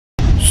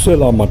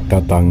Selamat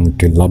datang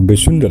di Lambe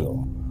Sundel.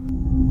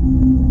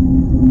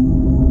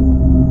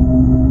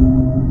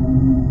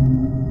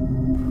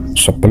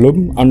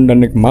 Sebelum Anda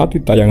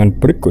nikmati tayangan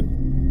berikut,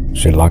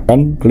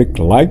 silakan klik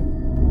like,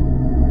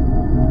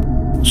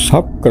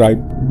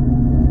 subscribe,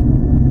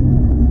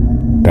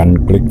 dan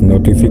klik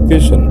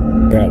notification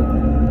bell.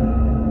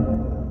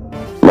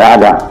 Nggak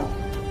ada.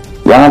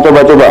 Jangan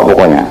coba-coba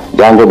pokoknya.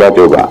 Jangan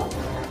coba-coba.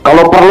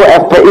 Kalau perlu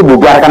FPI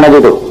bubarkan aja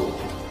itu.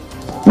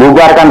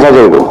 Bubarkan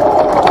saja itu.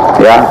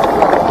 Ya.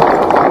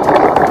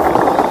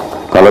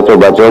 Kalau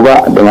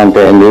coba-coba dengan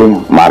TNI,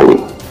 mari.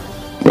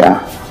 Ya.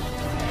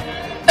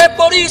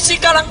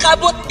 Polisi kalang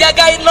kabut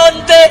jagain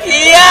lonte.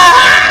 Iya.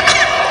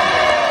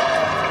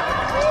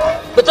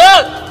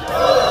 Betul.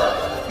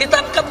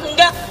 Ditangkap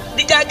enggak,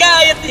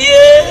 dijagain.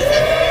 Iya.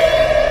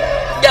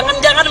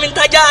 Jangan-jangan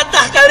minta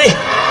jatah kali.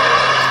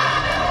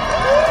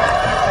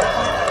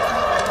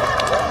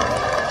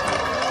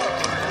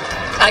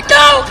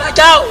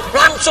 Kacau,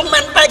 langsung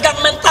main pegang,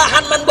 main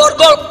tahan, main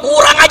borgol,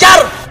 kurang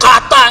ajar.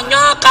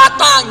 Katanya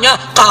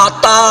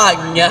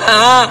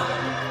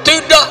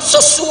tidak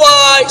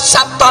sesuai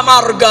sabta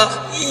marga.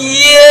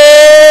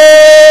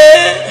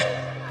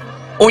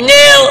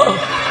 Unyil,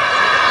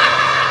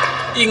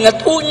 ingat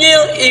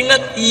unyil,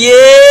 ingat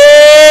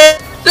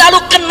Lalu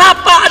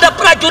kenapa ada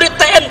prajurit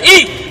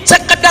TNI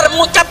sekedar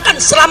mengucapkan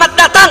selamat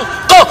datang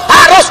kok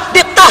harus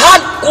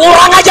ditahan?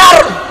 Kurang ajar.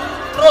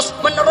 Terus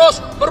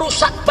menerus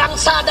merusak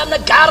bangsa dan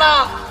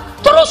negara,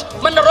 terus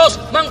menerus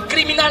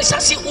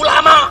mengkriminalisasi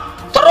ulama,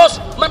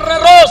 terus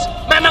menerus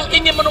memang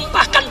ingin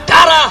menumpahkan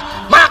darah.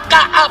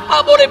 Maka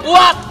apa boleh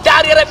buat,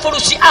 dari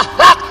revolusi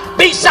akhlak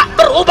bisa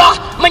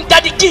berubah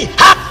menjadi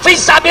jihad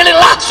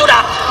fisabilillah.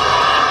 Sudah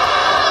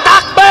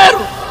takbir.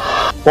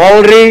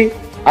 Polri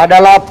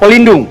adalah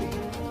pelindung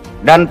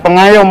dan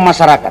pengayom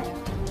masyarakat.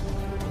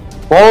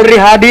 Polri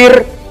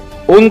hadir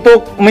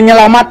untuk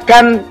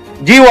menyelamatkan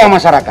jiwa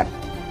masyarakat.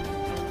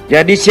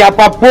 Jadi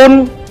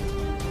siapapun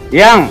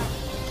yang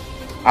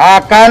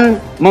akan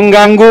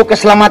mengganggu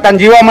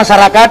keselamatan jiwa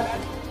masyarakat,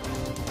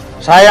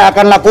 saya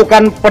akan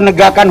lakukan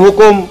penegakan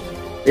hukum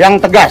yang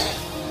tegas.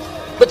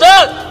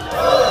 Betul.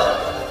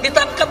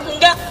 Ditangkap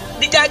enggak,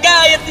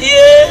 dijagain.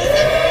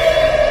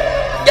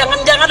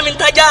 Jangan-jangan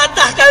minta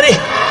jatah kali.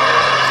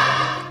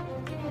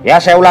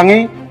 Ya, saya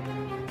ulangi.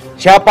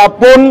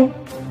 Siapapun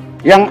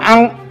yang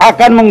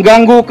akan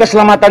mengganggu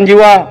keselamatan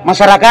jiwa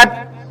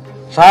masyarakat,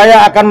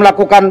 saya akan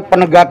melakukan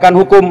penegakan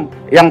hukum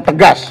yang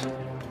tegas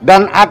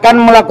dan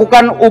akan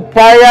melakukan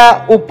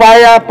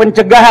upaya-upaya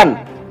pencegahan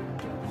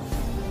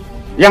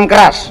yang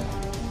keras,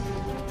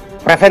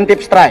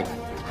 preventive strike.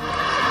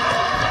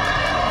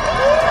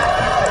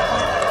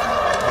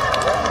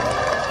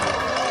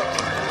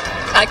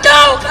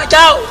 Kacau.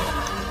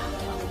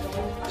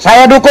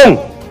 Saya dukung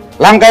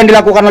langkah yang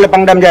dilakukan oleh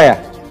Pangdam Jaya.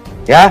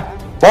 Ya,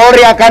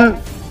 Polri akan,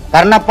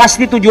 karena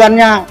pasti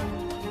tujuannya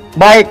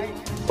baik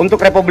untuk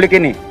Republik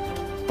ini,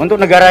 untuk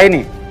negara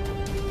ini.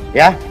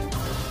 Ya.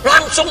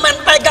 Langsung main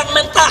pegang,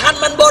 main tahan,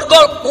 main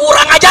borgol,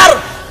 kurang ajar.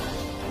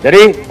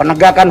 Jadi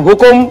penegakan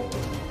hukum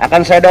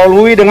akan saya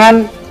dahului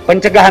dengan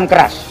pencegahan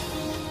keras.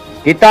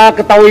 Kita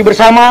ketahui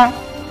bersama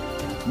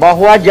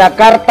bahwa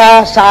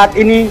Jakarta saat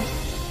ini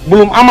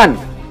belum aman.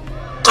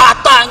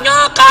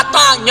 Katanya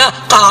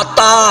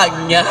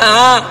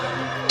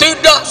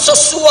tidak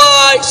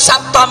sesuai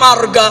sabta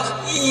marga.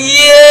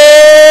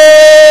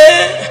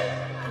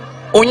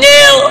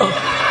 Unyil,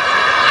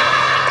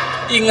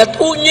 ingat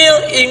unyil,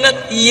 ingat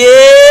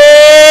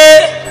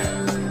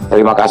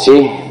Terima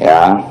kasih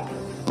ya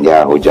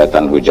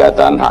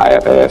hujatan-hujatan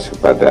HRS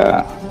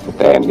kepada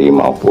TNI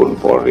maupun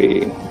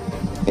Polri.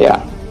 Ya,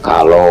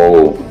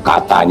 kalau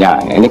katanya,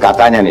 ini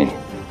katanya nih,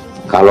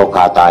 kalau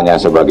katanya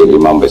sebagai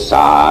imam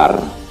besar,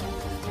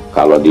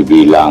 kalau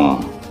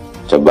dibilang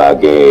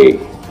sebagai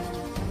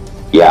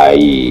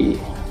kiai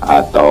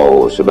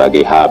atau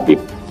sebagai habib,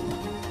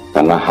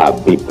 karena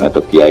habib atau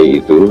kiai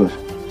itu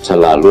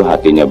selalu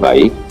hatinya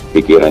baik,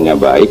 pikirannya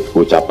baik,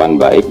 ucapan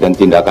baik, dan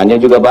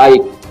tindakannya juga baik.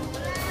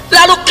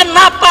 Lalu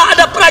kenapa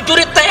ada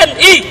prajurit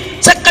TNI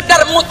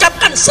sekedar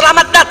mengucapkan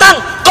selamat datang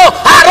kok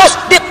harus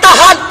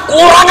ditahan?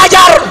 Kurang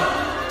ajar.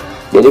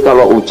 Jadi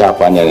kalau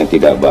ucapannya yang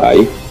tidak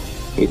baik,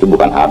 itu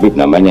bukan habib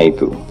namanya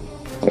itu.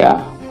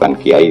 Ya, bukan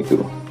kiai itu.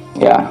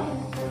 Ya.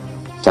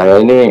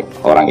 Saya ini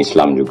orang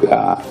Islam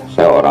juga,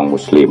 saya orang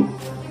Muslim.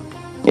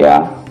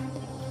 Ya.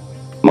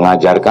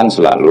 Mengajarkan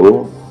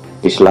selalu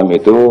Islam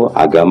itu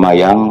agama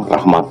yang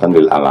rahmatan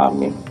lil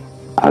alamin.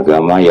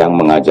 Agama yang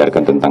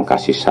mengajarkan tentang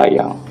kasih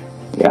sayang.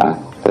 Ya,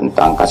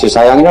 tentang kasih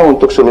sayangnya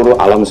untuk seluruh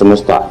alam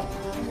semesta,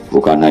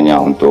 bukan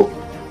hanya untuk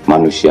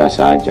manusia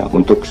saja,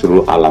 untuk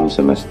seluruh alam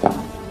semesta.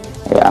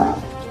 Ya.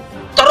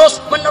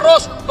 Terus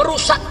menerus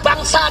merusak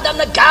bangsa dan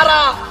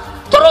negara,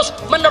 terus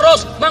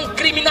menerus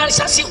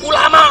mengkriminalisasi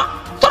ulama,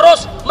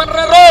 terus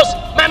menerus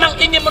memang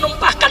ingin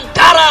menumpahkan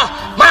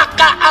darah.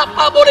 Maka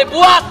apa boleh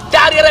buat,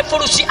 dari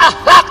revolusi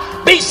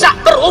akhlak bisa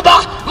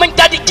berubah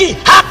menjadi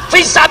jihad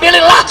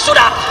fisabilillah.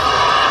 Sudah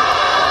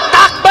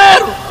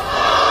takbir.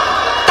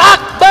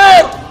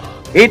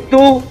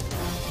 Itu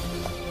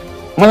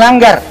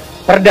melanggar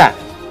perda.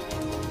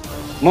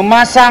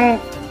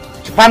 Memasang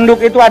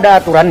spanduk itu ada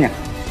aturannya,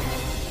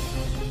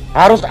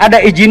 harus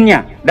ada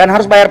izinnya dan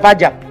harus bayar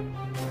pajak.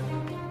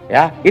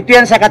 Ya, itu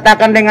yang saya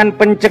katakan dengan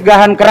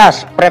pencegahan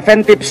keras,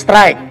 preventive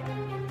strike.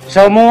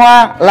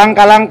 Semua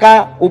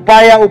langkah-langkah,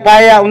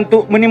 upaya-upaya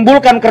untuk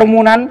menimbulkan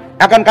kerumunan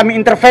akan kami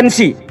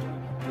intervensi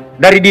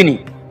dari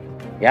dini.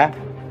 Ya,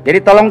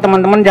 jadi tolong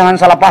teman-teman jangan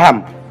salah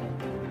paham.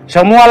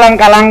 Semua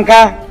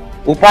langkah-langkah,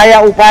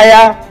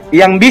 upaya-upaya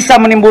yang bisa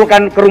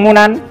menimbulkan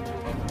kerumunan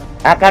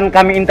akan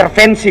kami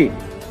intervensi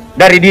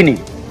dari dini.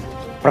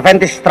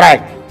 Preventive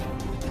strike.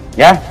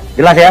 Ya,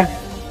 jelas ya?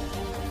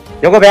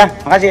 Cukup ya,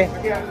 makasih.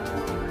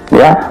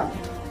 Ya,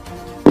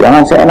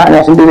 jangan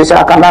seenaknya sendiri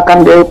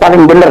seakan-akan dia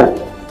paling benar.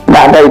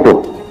 Nggak ada itu.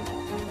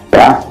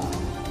 Ya,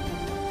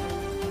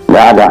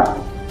 nggak ada.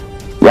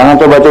 Jangan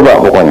coba-coba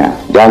pokoknya.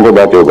 Jangan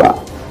coba-coba.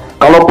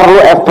 Kalau perlu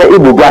FPI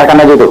bubarkan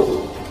aja itu.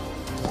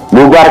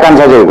 Bubarkan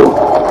saja itu.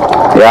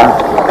 Ya.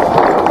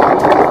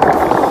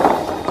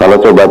 Kalau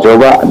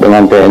coba-coba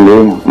dengan TNI,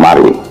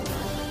 mari.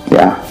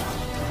 Ya.